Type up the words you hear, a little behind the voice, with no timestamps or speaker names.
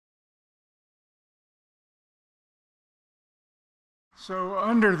So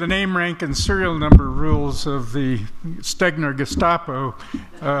under the name, rank, and serial number rules of the Stegner Gestapo,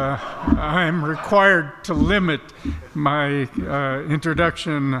 I'm required to limit my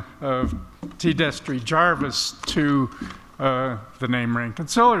introduction of T. Destry Jarvis to the name, rank, and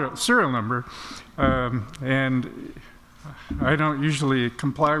serial number. And I don't usually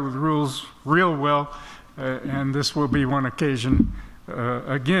comply with rules real well, and this will be one occasion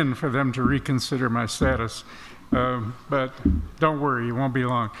again for them to reconsider my status. But don't worry, it won't be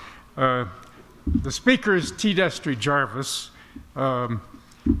long. The speaker is T. Destry Jarvis,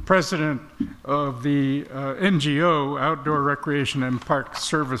 president of the NGO, Outdoor Recreation and Park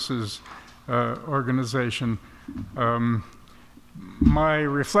Services organization. My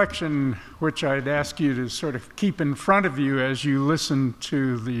reflection, which I'd ask you to sort of keep in front of you as you listen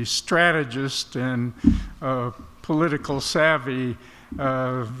to the strategist and political savvy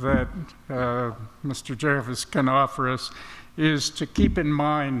that Mr. Jarvis can offer us, is to keep in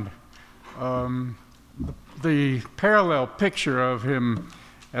mind the parallel picture of him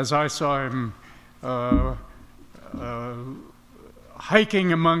as I saw him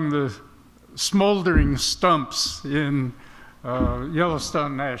hiking among the smoldering stumps in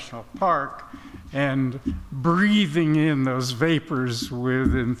Yellowstone National Park and breathing in those vapors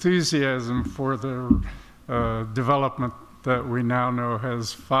with enthusiasm for the development that we now know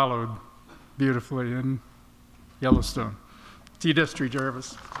has followed beautifully in Yellowstone. T. Destry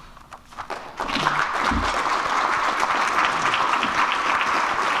Jarvis.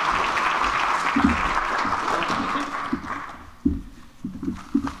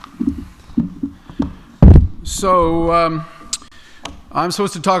 So I'm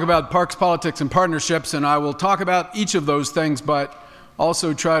supposed to talk about parks, politics, and partnerships, and I will talk about each of those things, but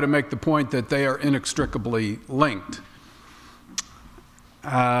also try to make the point that they are inextricably linked.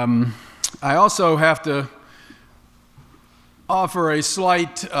 I also have to offer a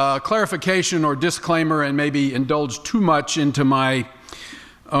slight clarification or disclaimer and maybe indulge too much into my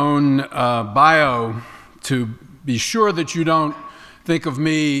own bio to be sure that you don't think of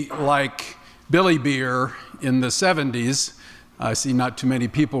me like Billy Beer in the 70s. I see not too many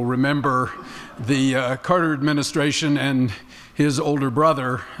people remember the Carter administration and his older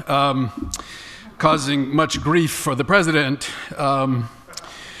brother causing much grief for the president.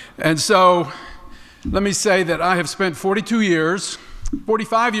 And so let me say that I have spent 45 years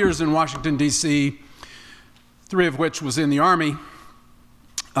in Washington, D.C., 3 of which was in the Army.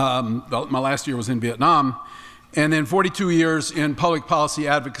 My last year was in Vietnam. And then 42 years in public policy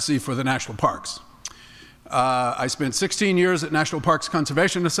advocacy for the national parks. I spent 16 years at National Parks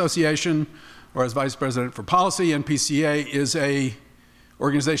Conservation Association, or as Vice President for Policy. NPCA is an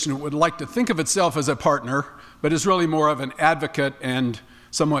organization that would like to think of itself as a partner, but is really more of an advocate and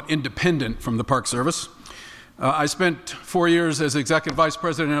somewhat independent from the Park Service. I spent 4 years as Executive Vice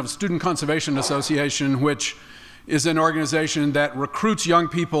President of Student Conservation Association, which is an organization that recruits young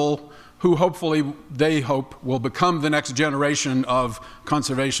people who hopefully, they hope, will become the next generation of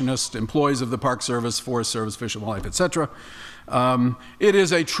conservationists, employees of the Park Service, Forest Service, Fish and Wildlife, etc. It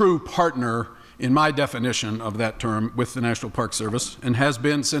is a true partner, in my definition of that term, with the National Park Service, and has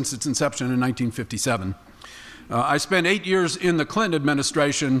been since its inception in 1957. I spent 8 years in the Clinton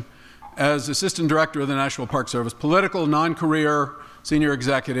administration as Assistant Director of the National Park Service, political, non-career, senior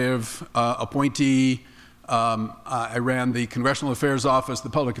executive, appointee. I ran the Congressional Affairs Office, the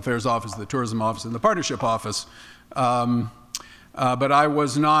Public Affairs Office, the Tourism Office, and the Partnership Office. But I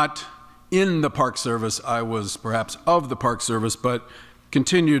was not in the Park Service. I was perhaps of the Park Service, but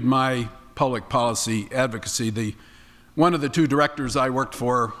continued my public policy advocacy. One of the 2 directors I worked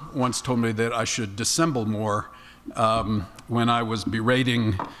for once told me that I should dissemble more when I was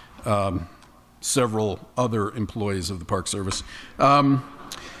berating several other employees of the Park Service. I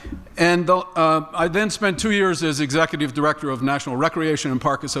then spent 2 years as Executive Director of National Recreation and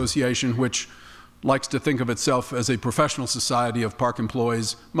Park Association, which likes to think of itself as a professional society of park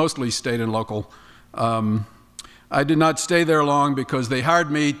employees, mostly state and local. I did not stay there long because they hired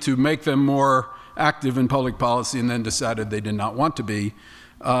me to make them more active in public policy and then decided they did not want to be.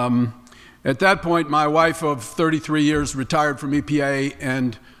 At that point, my wife of 33 years retired from EPA,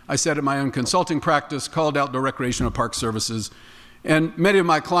 and I set up my own consulting practice called Outdoor Recreation and Park Services. And many of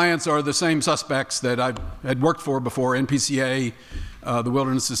my clients are the same suspects that I had worked for before: NPCA, the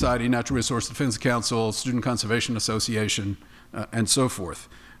Wilderness Society, Natural Resource Defense Council, Student Conservation Association, and so forth.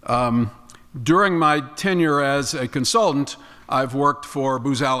 During my tenure as a consultant, I've worked for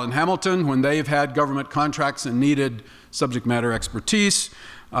Booz Allen Hamilton when they've had government contracts and needed subject matter expertise.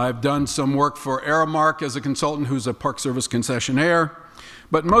 I've done some work for Aramark as a consultant, who's a Park Service concessionaire.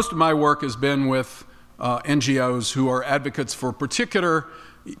 But most of my work has been with NGOs who are advocates for particular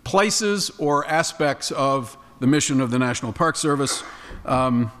places or aspects of the mission of the National Park Service.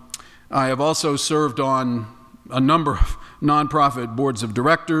 I have also served on a number of nonprofit boards of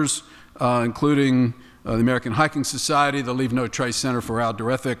directors, including the American Hiking Society, the Leave No Trace Center for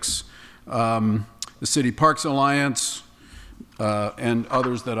Outdoor Ethics, the City Parks Alliance, and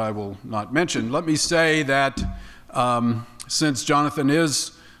others that I will not mention. Let me say that since Jonathan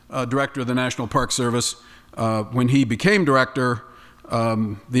is director of the National Park Service, when he became director,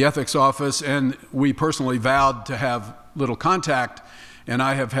 the Ethics Office and we personally vowed to have little contact, and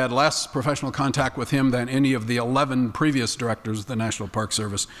I have had less professional contact with him than any of the 11 previous directors of the National Park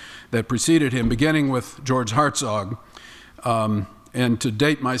Service that preceded him, beginning with George Hartzog. And to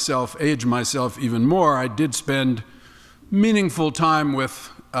date myself, age myself even more, I did spend meaningful time with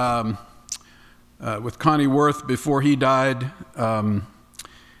Connie Worth before he died, and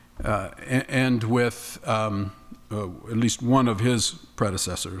with at least one of his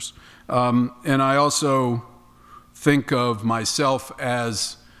predecessors. And I also think of myself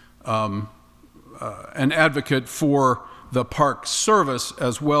as an advocate for the Park Service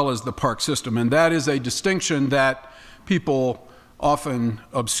as well as the park system, and that is a distinction that people often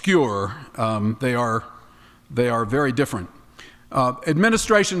obscure. They are very different.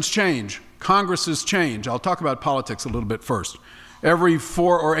 Administrations change. Congresses change. I'll talk about politics a little bit first. Every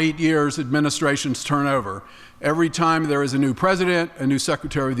 4 or 8 years, administrations turn over. Every time there is a new president, a new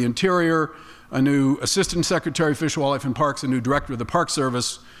Secretary of the Interior, a new Assistant Secretary of Fish, Wildlife, and Parks, a new Director of the Park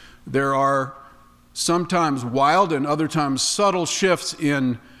Service, there are sometimes wild and other times subtle shifts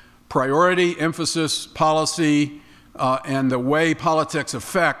in priority, emphasis, policy, and the way politics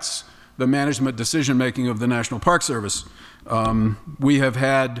affects the management decision-making of the National Park Service. We have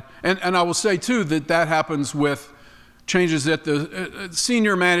had, and I will say too that that happens with changes at the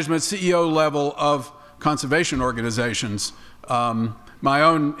senior management, CEO level of conservation organizations. My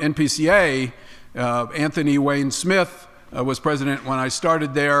own NPCA, Anthony Wayne Smith, was president when I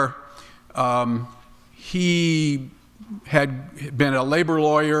started there. He had been a labor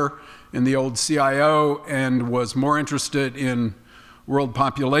lawyer in the old CIO and was more interested in world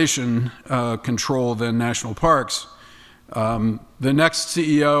population control than national parks. The next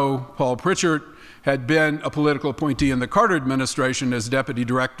CEO, Paul Pritchard, had been a political appointee in the Carter administration as deputy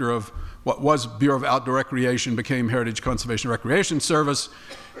director of what was Bureau of Outdoor Recreation, became Heritage Conservation Recreation Service,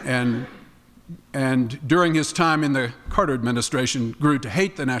 and during his time in the Carter administration grew to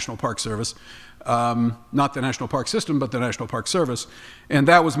hate the National Park Service, not the National Park System, but the National Park Service, and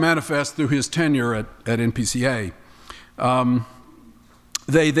that was manifest through his tenure at NPCA.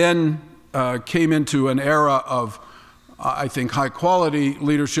 They then came into an era of, I think, high-quality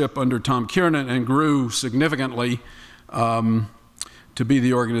leadership under Tom Kiernan and grew significantly to be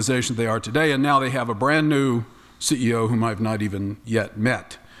the organization they are today. And now they have a brand new CEO whom I've not even yet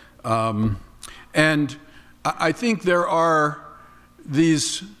met. And I think there are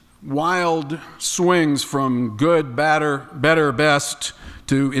these wild swings from good, better, best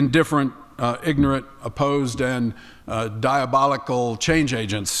to indifferent, ignorant, opposed, and diabolical change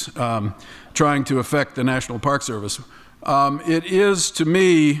agents trying to affect the National Park Service. It is, to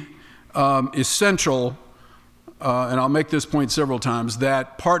me, essential, and I'll make this point several times,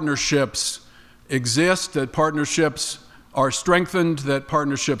 that partnerships exist, that partnerships are strengthened, that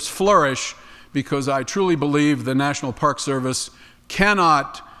partnerships flourish, because I truly believe the National Park Service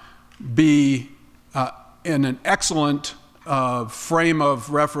cannot be in an excellent frame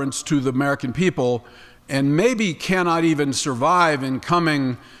of reference to the American people, and maybe cannot even survive in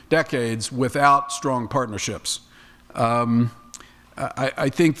coming decades without strong partnerships. I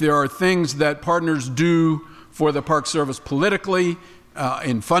think there are things that partners do for the Park Service politically,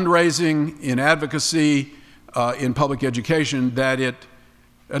 in fundraising, in advocacy, in public education, that it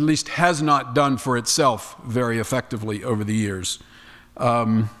at least has not done for itself very effectively over the years.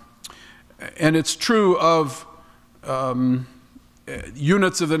 And it's true of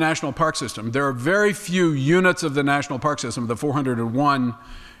units of the National Park System. There are very few units of the National Park System, the 401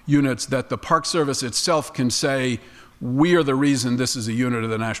 units, that the Park Service itself can say, we are the reason this is a unit of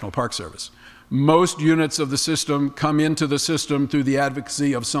the National Park Service. Most units of the system come into the system through the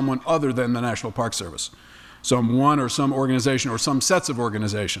advocacy of someone other than the National Park Service, someone or some organization or some sets of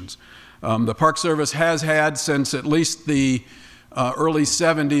organizations. The Park Service has had, since at least the early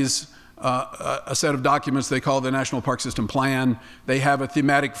 70s, a set of documents they call the National Park System Plan. They have a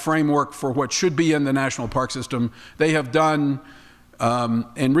thematic framework for what should be in the National Park System. They have done,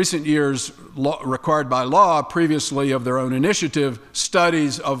 in recent years, required by law, previously of their own initiative,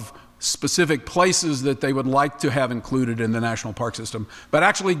 studies of specific places that they would like to have included in the national park system. But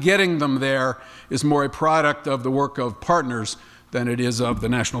actually getting them there is more a product of the work of partners than it is of the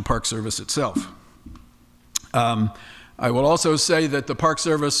National Park Service itself. I will also say that the Park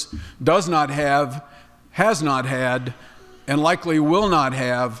Service does not have, has not had, and likely will not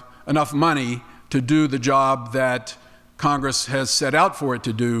have enough money to do the job that Congress has set out for it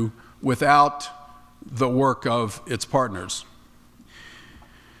to do without the work of its partners.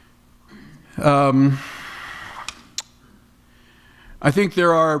 I think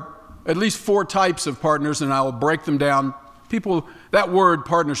there are at least 4 types of partners, and I will break them down. That word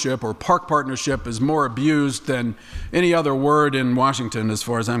partnership or park partnership is more abused than any other word in Washington as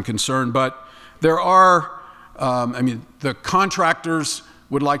far as I'm concerned, but there are, the contractors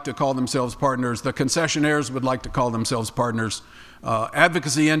would like to call themselves partners, the concessionaires would like to call themselves partners,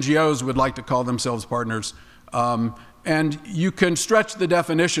 advocacy NGOs would like to call themselves partners, and you can stretch the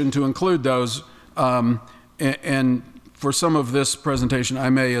definition to include those, and for some of this presentation I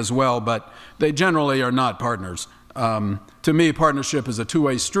may as well, but they generally are not partners. To me, partnership is a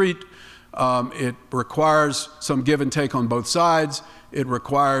two-way street. It requires some give and take on both sides. It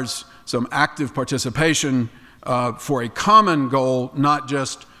requires some active participation for a common goal, not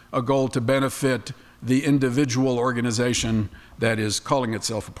just a goal to benefit the individual organization that is calling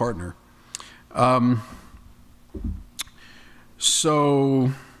itself a partner.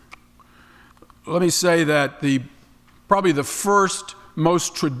 So let me say that probably the first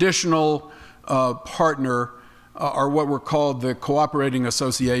most traditional partner are what were called the cooperating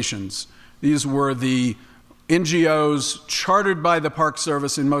associations. These were the NGOs chartered by the Park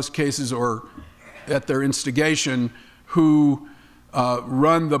Service in most cases or at their instigation who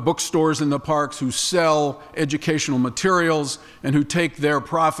run the bookstores in the parks, who sell educational materials, and who take their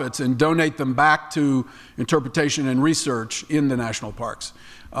profits and donate them back to interpretation and research in the national parks.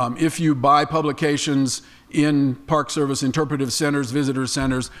 If you buy publications in Park Service interpretive centers, visitor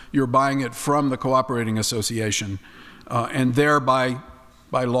centers, you're buying it from the cooperating association. And thereby,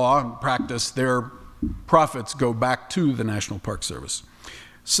 by law and practice, their profits go back to the National Park Service.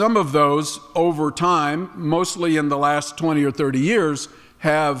 Some of those, over time, mostly in the last 20 or 30 years,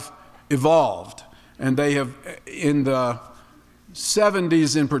 have evolved. And they have, in the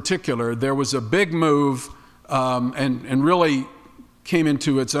 70s in particular, there was a big move and really came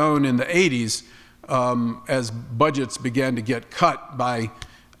into its own in the 80s as budgets began to get cut by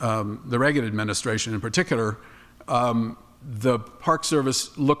the Reagan administration in particular. The Park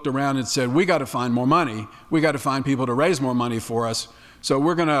Service looked around and said, we got to find more money. We got to find people to raise more money for us. So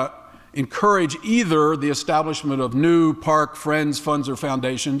we're going to encourage either the establishment of new park friends, funds, or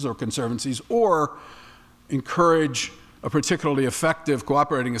foundations or conservancies, or encourage a particularly effective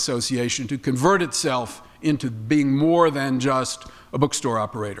cooperating association to convert itself into being more than just a bookstore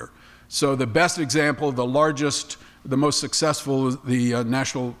operator. So the best example, the largest, the most successful is the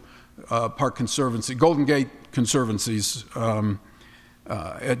National Park Conservancy, Golden Gate Conservancies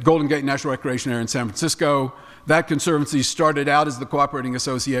at Golden Gate National Recreation Area in San Francisco. That conservancy started out as the cooperating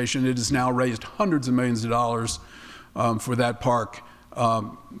association. It has now raised hundreds of millions of dollars for that park,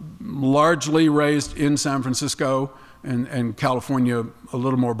 largely raised in San Francisco and California a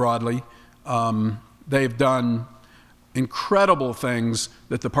little more broadly. They've done incredible things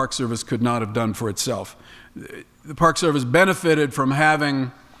that the Park Service could not have done for itself. The Park Service benefited from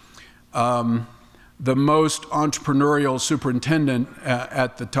having the most entrepreneurial superintendent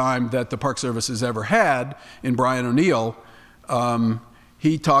at the time that the Park Service has ever had in Brian O'Neill.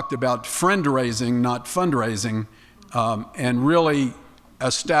 He talked about friend raising, not fundraising, and really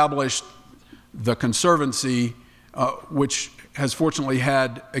established the Conservancy, which has fortunately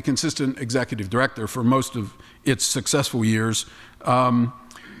had a consistent executive director for most of its successful years,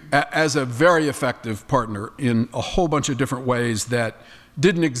 as a very effective partner in a whole bunch of different ways that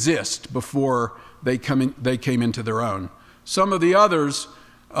didn't exist before they came into their own. Some of the others,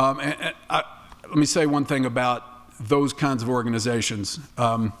 let me say one thing about those kinds of organizations.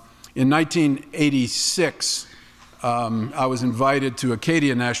 In 1986, I was invited to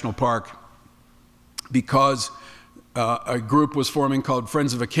Acadia National Park because a group was forming called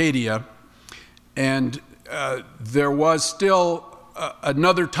Friends of Acadia, and there was still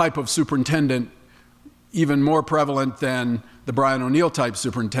another type of superintendent, even more prevalent than the Brian O'Neill type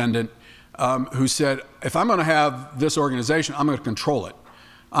superintendent, who said, if I'm going to have this organization, I'm going to control it.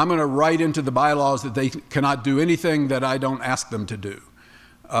 I'm going to write into the bylaws that they cannot do anything that I don't ask them to do.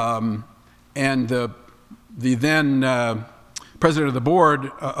 And the then president of the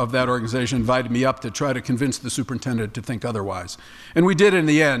board of that organization invited me up to try to convince the superintendent to think otherwise. And we did in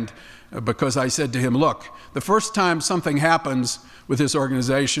the end, because I said to him, look, the first time something happens with this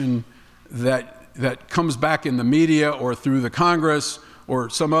organization that comes back in the media or through the Congress or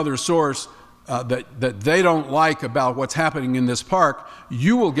some other source that they don't like about what's happening in this park,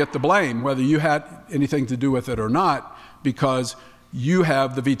 you will get the blame, whether you had anything to do with it or not, because you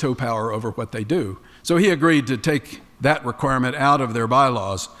have the veto power over what they do. So he agreed to take that requirement out of their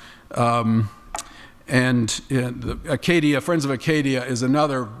bylaws. Acadia, Friends of Acadia, is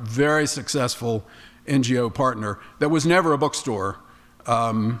another very successful NGO partner that was never a bookstore.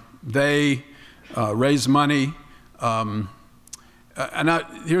 They raise money.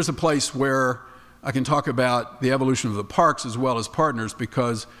 Here's a place where I can talk about the evolution of the parks as well as partners,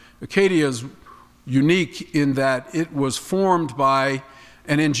 because Acadia is unique in that it was formed by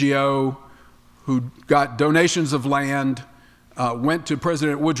an NGO who got donations of land, went to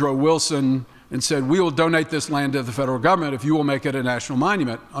President Woodrow Wilson and said, we will donate this land to the federal government if you will make it a national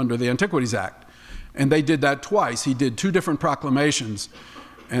monument under the Antiquities Act. And they did that twice. He did 2 different proclamations.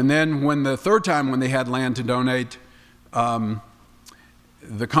 And then when the third time when they had land to donate,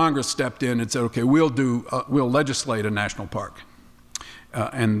 the Congress stepped in and said, okay, we'll legislate a national park.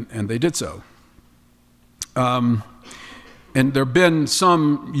 And they did so. And there have been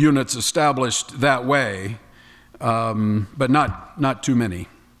some units established that way, but not too many.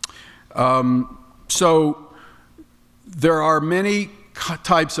 So there are many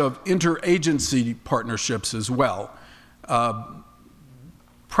types of interagency partnerships as well.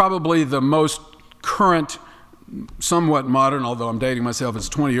 Probably the most current, somewhat modern, although I'm dating myself, it's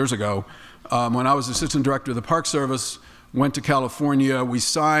 20 years ago, when I was assistant director of the Park Service, went to California. We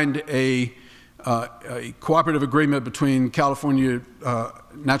signed a cooperative agreement between California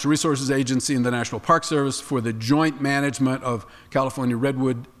Natural Resources Agency and the National Park Service for the joint management of California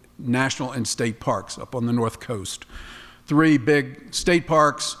redwood national and state parks up on the North Coast. 3 big state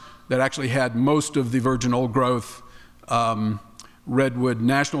parks that actually had most of the virgin old growth. Redwood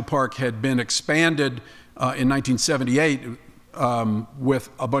National Park had been expanded in 1978 with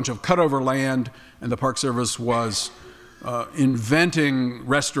a bunch of cutover land, and the Park Service was inventing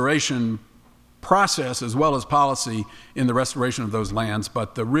restoration process as well as policy in the restoration of those lands,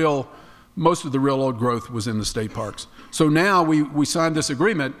 but most of the real old growth was in the state parks. So now we signed this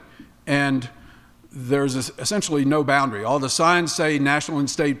agreement, and there's essentially no boundary. All the signs say national and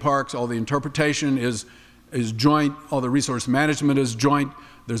state parks, all the interpretation is joint, all the resource management is joint.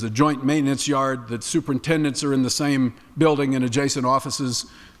 There's a joint maintenance yard. The superintendents are in the same building in adjacent offices.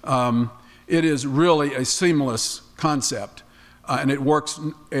 It is really a seamless concept. And it works,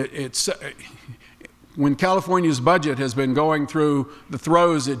 when California's budget has been going through the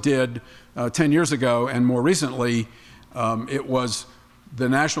throes it did 10 years ago, and more recently, it was the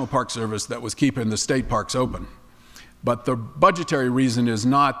National Park Service that was keeping the state parks open. But the budgetary reason is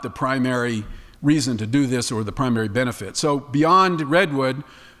not the primary reason to do this or the primary benefit. So beyond Redwood,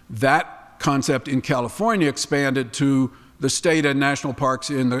 that concept in California expanded to the state and national parks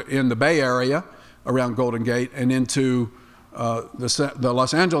in the Bay Area around Golden Gate, and into the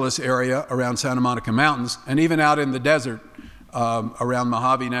Los Angeles area around Santa Monica Mountains, and even out in the desert around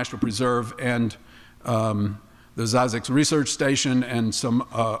Mojave National Preserve and the Zazix Research Station and some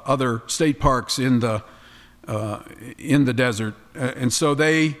other state parks in the desert. And so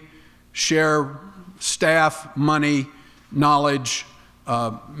they share staff, money, knowledge,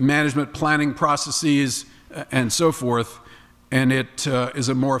 management planning processes, and so forth, and it is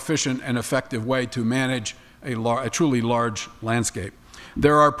a more efficient and effective way to manage a truly large landscape.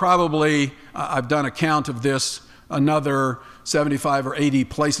 There are probably, I've done a count of this, another 75 or 80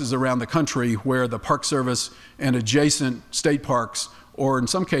 places around the country where the Park Service and adjacent state parks, or in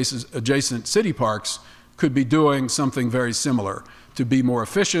some cases adjacent city parks, could be doing something very similar to be more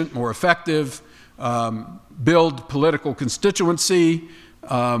efficient, more effective, build political constituency,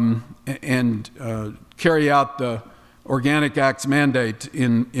 and carry out the Organic Act's mandate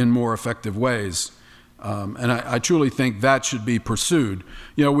in more effective ways. And I truly think that should be pursued.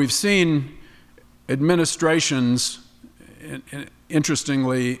 You know, we've seen administrations,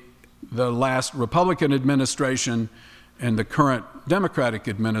 interestingly, the last Republican administration and the current Democratic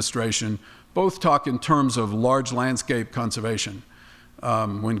administration both talk in terms of large landscape conservation.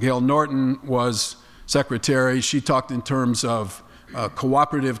 When Gail Norton was secretary, she talked in terms of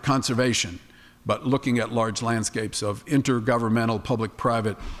cooperative conservation, but looking at large landscapes of intergovernmental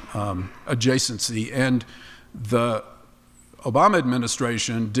public-private adjacency. And the Obama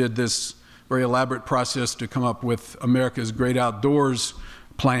administration did this very elaborate process to come up with America's Great Outdoors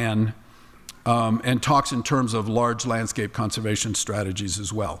plan, and talks in terms of large landscape conservation strategies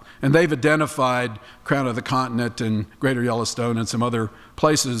as well. And they've identified Crown of the Continent and Greater Yellowstone and some other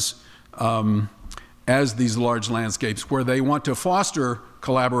places as these large landscapes where they want to foster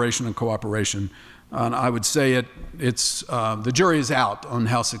collaboration and cooperation. And I would say the jury is out on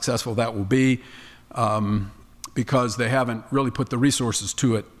how successful that will be because they haven't really put the resources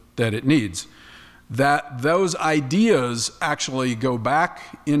to it that it needs. Those ideas actually go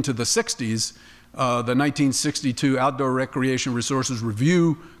back into the 60s. The 1962 Outdoor Recreation Resources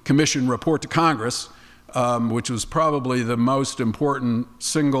Review Commission report to Congress, which was probably the most important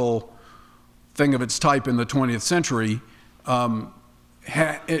single thing of its type in the 20th century,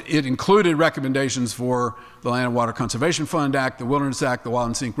 it included recommendations for the Land and Water Conservation Fund Act, the Wilderness Act, the Wild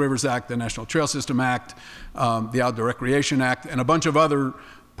and Scenic Rivers Act, the National Trail System Act, the Outdoor Recreation Act, and a bunch of other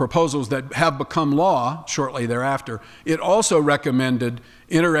proposals that have become law shortly thereafter. It also recommended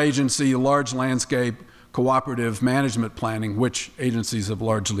interagency, large landscape, cooperative management planning, which agencies have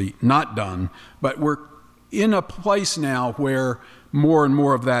largely not done. But we're in a place now where more and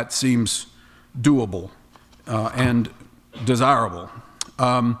more of that seems doable and desirable.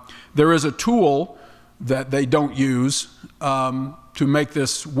 There is a tool that they don't use to make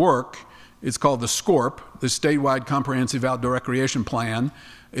this work. It's called the SCORP, the Statewide Comprehensive Outdoor Recreation Plan.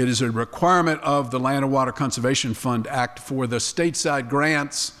 It is a requirement of the Land and Water Conservation Fund Act for the stateside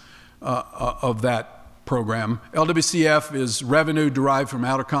grants of that program. LWCF is revenue derived from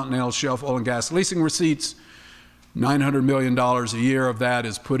outer continental shelf oil and gas leasing receipts. $900 million a year of that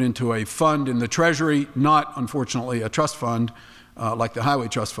is put into a fund in the Treasury, not, unfortunately, a trust fund like the Highway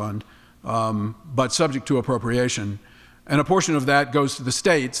Trust Fund, but subject to appropriation. And a portion of that goes to the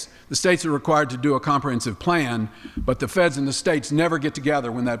states. The states are required to do a comprehensive plan, but the feds and the states never get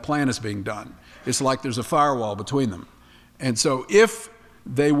together when that plan is being done. It's like there's a firewall between them. And so if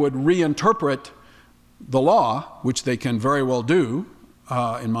they would reinterpret the law, which they can very well do,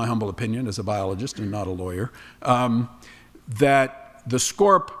 in my humble opinion as a biologist and not a lawyer, that the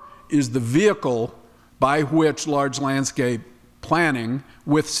SCORP is the vehicle by which large landscape planning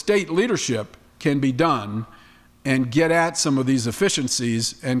with state leadership can be done and get at some of these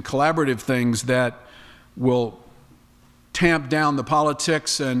efficiencies and collaborative things that will tamp down the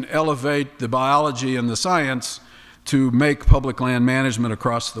politics and elevate the biology and the science to make public land management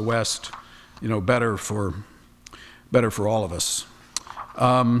across the West, better for all of us.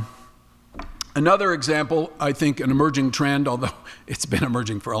 Another example, I think an emerging trend, although it's been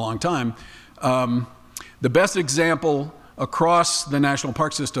emerging for a long time, the best example across the national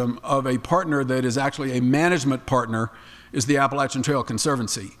park system of a partner that is actually a management partner is the Appalachian Trail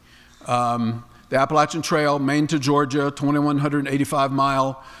Conservancy. The Appalachian Trail, Maine to Georgia,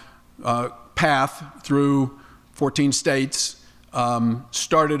 2,185-mile path through 14 states,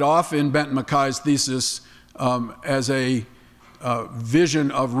 started off in Benton MacKay's thesis as a vision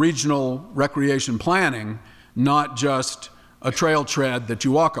of regional recreation planning, not just a trail tread that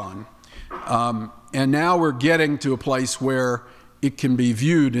you walk on. And now we're getting to a place where it can be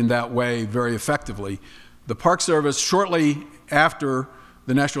viewed in that way very effectively. The Park Service, shortly after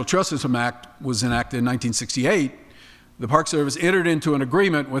the National Trail System Act was enacted in 1968, the Park Service entered into an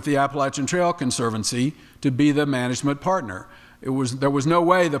agreement with the Appalachian Trail Conservancy to be the management partner. There was no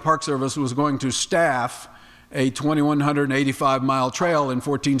way the Park Service was going to staff a 2,185-mile trail in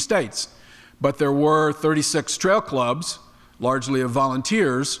 14 states. But there were 36 trail clubs, largely of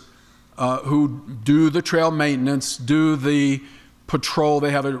volunteers, who do the trail maintenance, do the patrol. They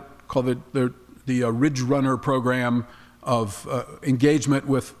have called the Ridge Runner program of engagement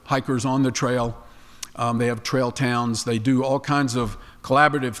with hikers on the trail. They have trail towns. They do all kinds of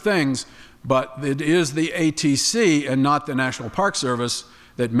collaborative things, but it is the ATC and not the National Park Service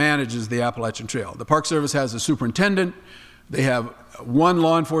that manages the Appalachian Trail. The Park Service has a superintendent. They have one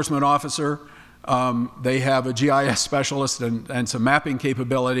law enforcement officer. They have a GIS specialist and some mapping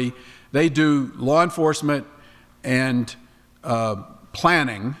capability. They do law enforcement and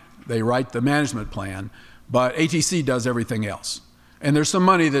planning. They write the management plan, but ATC does everything else. And there's some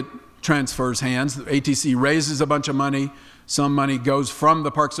money that transfers hands. The ATC raises a bunch of money. Some money goes from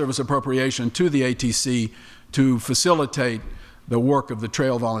the Park Service appropriation to the ATC to facilitate the work of the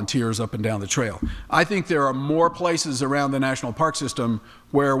trail volunteers up and down the trail. I think there are more places around the national park system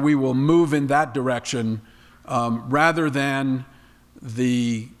where we will move in that direction rather than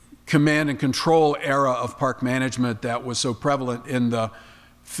the command and control era of park management that was so prevalent in the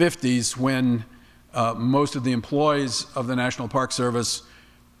 50s when most of the employees of the National Park Service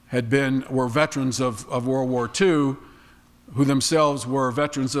were veterans of World War II, who themselves were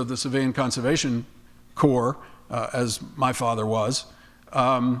veterans of the Civilian Conservation Corps, as my father was.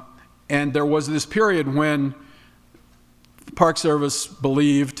 And there was this period when the Park Service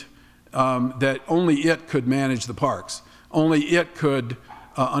believed that only it could manage the parks. Only it could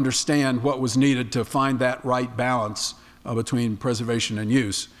understand what was needed to find that right balance between preservation and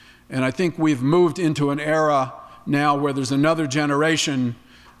use. And I think we've moved into an era now where there's another generation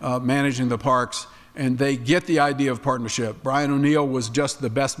managing the parks, and they get the idea of partnership. Brian O'Neill was just the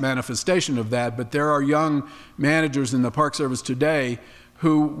best manifestation of that, but there are young managers in the Park Service today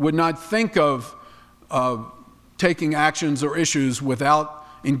who would not think of taking actions or issues without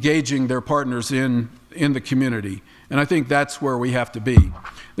engaging their partners in the community. And I think that's where we have to be.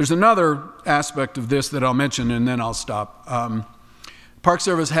 There's another aspect of this that I'll mention, and then I'll stop. Park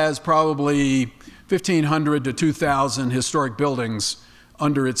Service has probably 1,500 to 2,000 historic buildings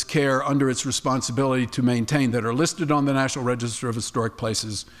under its care, under its responsibility to maintain, that are listed on the National Register of Historic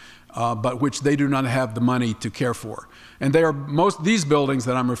Places, but which they do not have the money to care for. And they are these buildings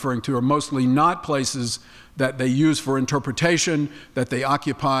that I'm referring to are mostly not places that they use for interpretation, that they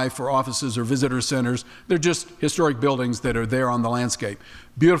occupy for offices or visitor centers. They're just historic buildings that are there on the landscape.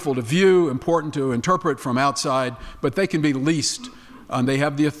 Beautiful to view, important to interpret from outside, but they can be leased. They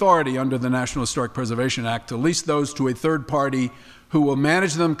have the authority under the National Historic Preservation Act to lease those to a third party who will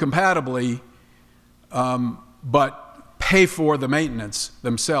manage them compatibly, but pay for the maintenance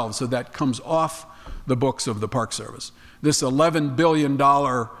themselves, so that comes off the books of the Park Service. This $11 billion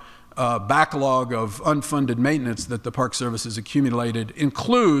backlog of unfunded maintenance that the Park Service has accumulated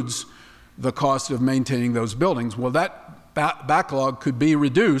includes the cost of maintaining those buildings. Well, that backlog could be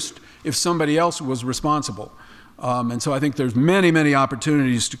reduced if somebody else was responsible. And so I think there's many, many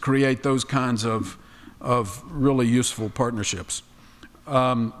opportunities to create those kinds of really useful partnerships.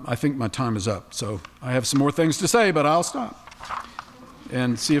 I think my time is up, so I have some more things to say, but I'll stop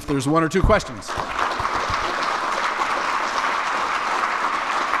and see if there's one or two questions.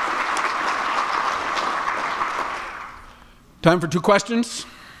 Time for two questions?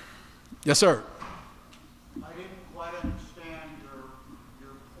 Yes, sir. I didn't quite understand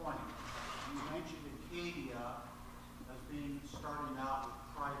your point. You mentioned Acadia as being starting out with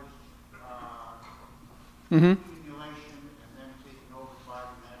private accumulation and then taken over by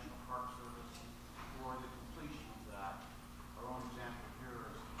the National Park Service for the completion of that. Our own example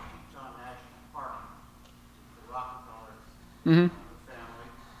here is Teton National Park, the Rockefeller family.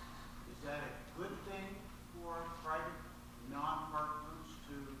 Is that a good thing for private non-park groups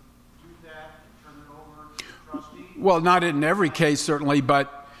to do that and turn it over to the trustee? Well, not in every case, certainly,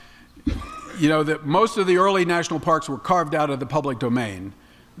 but you know that most of the early national parks were carved out of the public domain.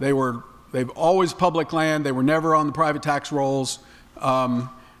 They've always public land. They were never on the private tax rolls.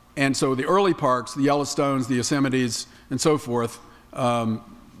 And so the early parks, the Yellowstones, the Yosemites, and so forth,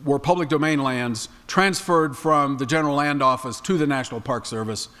 were public domain lands transferred from the General Land Office to the National Park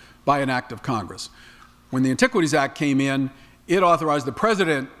Service by an act of Congress. When the Antiquities Act came in, it authorized the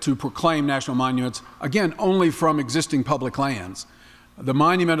president to proclaim national monuments, again, only from existing public lands. The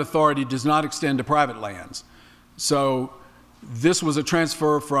monument authority does not extend to private lands. So this was a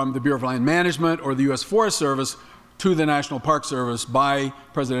transfer from the Bureau of Land Management or the U.S. Forest Service to the National Park Service by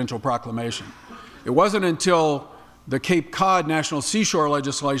presidential proclamation. It wasn't until the Cape Cod National Seashore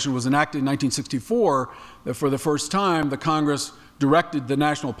legislation was enacted in 1964 that for the first time the Congress directed the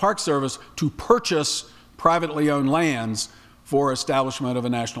National Park Service to purchase privately owned lands for establishment of a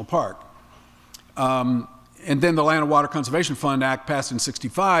national park. And then the Land and Water Conservation Fund Act passed in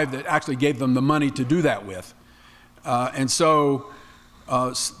 '65 that actually gave them the money to do that with. And so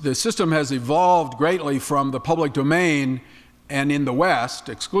the system has evolved greatly from the public domain and in the West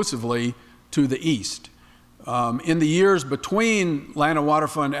exclusively to the East. In the years between Land and Water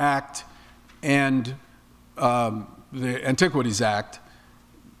Fund Act and the Antiquities Act,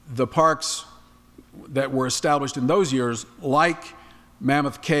 the parks that were established in those years, like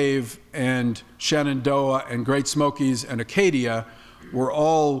Mammoth Cave and Shenandoah and Great Smokies and Acadia, were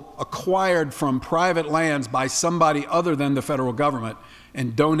all acquired from private lands by somebody other than the federal government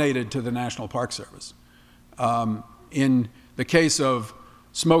and donated to the National Park Service. In the case of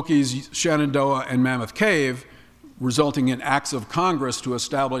Smokies, Shenandoah, and Mammoth Cave, resulting in acts of Congress to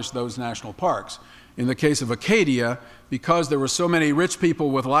establish those national parks. In the case of Acadia, because there were so many rich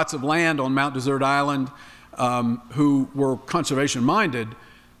people with lots of land on Mount Desert Island who were conservation-minded,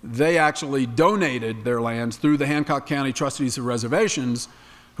 they actually donated their lands through the Hancock County Trustees of Reservations,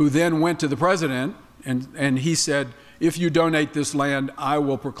 who then went to the president, and he said, if you donate this land, I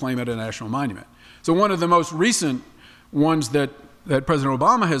will proclaim it a national monument. So one of the most recent ones that President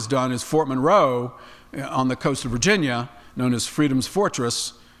Obama has done is Fort Monroe on the coast of Virginia, known as Freedom's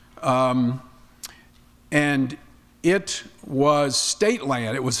Fortress. And it was state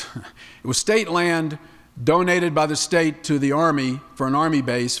land. It was state land donated by the state to the Army for an Army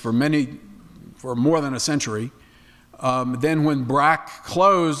base for more than a century. Then when BRAC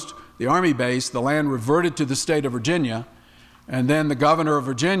closed the Army base, the land reverted to the state of Virginia. And then the governor of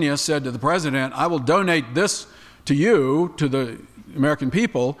Virginia said to the president, I will donate this to you, to the American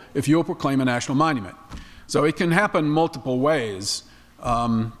people, if you'll proclaim a national monument. So it can happen multiple ways.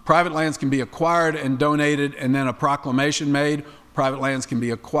 Private lands can be acquired and donated and then a proclamation made. Private lands can be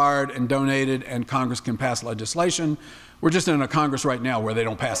acquired and donated and Congress can pass legislation. We're just in a Congress right now where they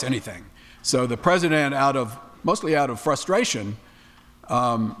don't pass anything. So the president, mostly out of frustration,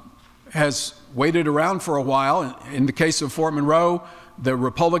 has waited around for a while. In the case of Fort Monroe, the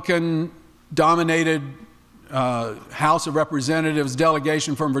Republican-dominated House of Representatives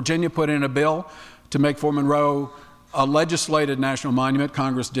delegation from Virginia put in a bill to make Fort Monroe a legislated national monument.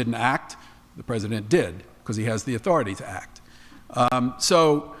 Congress didn't act. The president did, because he has the authority to act.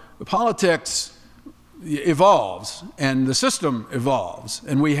 So the politics evolves, and the system evolves,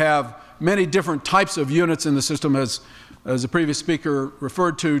 and we have many different types of units in the system, as the previous speaker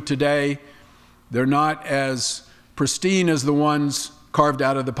referred to today. They're not as pristine as the ones carved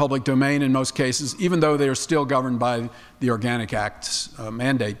out of the public domain in most cases, even though they are still governed by the Organic Act's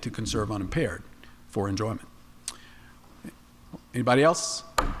mandate to conserve unimpaired for enjoyment. Anybody else?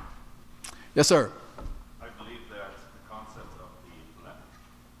 Yes, sir. I believe that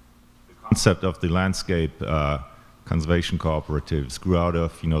the concept of the landscape conservation cooperatives grew out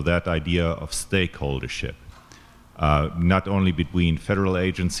of, that idea of stakeholdership. Not only between federal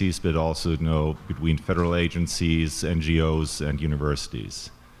agencies, but also between federal agencies, NGOs, and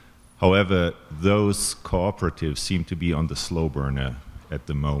universities. However, those cooperatives seem to be on the slow burner at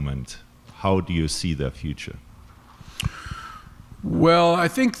the moment. How do you see their future? Well, I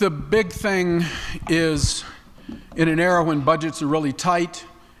think the big thing is, in an era when budgets are really tight,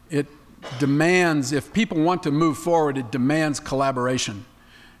 it demands, if people want to move forward, it demands collaboration.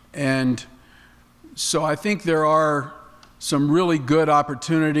 And so I think there are some really good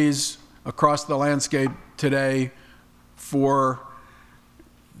opportunities across the landscape today for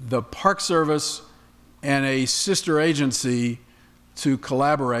the Park Service and a sister agency to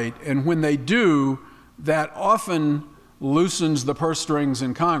collaborate. And when they do, that often loosens the purse strings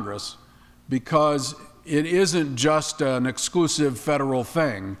in Congress, because it isn't just an exclusive federal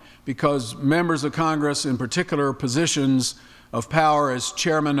thing, because members of Congress, in particular positions of power as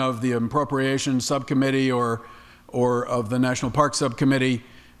chairman of the Appropriations Subcommittee or of the National Park Subcommittee,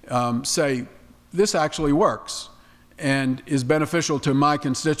 say, this actually works and is beneficial to my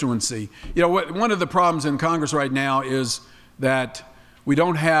constituency. One of the problems in Congress right now is that we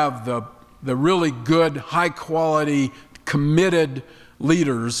don't have the really good, high-quality, committed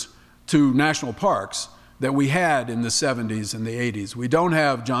leaders to national parks that we had in the 70s and the 80s. We don't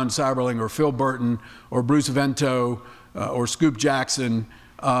have John Seiberling or Phil Burton or Bruce Vento or Scoop Jackson,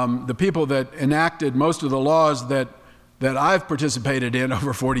 the people that enacted most of the laws that I've participated in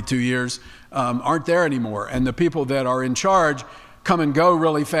over 42 years aren't there anymore. And the people that are in charge come and go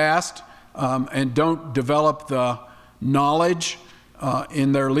really fast and don't develop the knowledge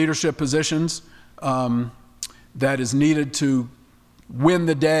in their leadership positions that is needed to win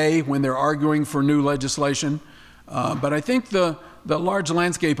the day when they're arguing for new legislation. But I think the large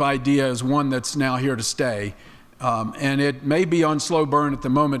landscape idea is one that's now here to stay. And it may be on slow burn at the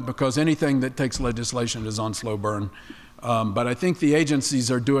moment, because anything that takes legislation is on slow burn. But I think the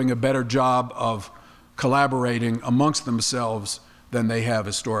agencies are doing a better job of collaborating amongst themselves than they have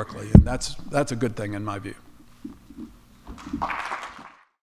historically. And that's a good thing in my view.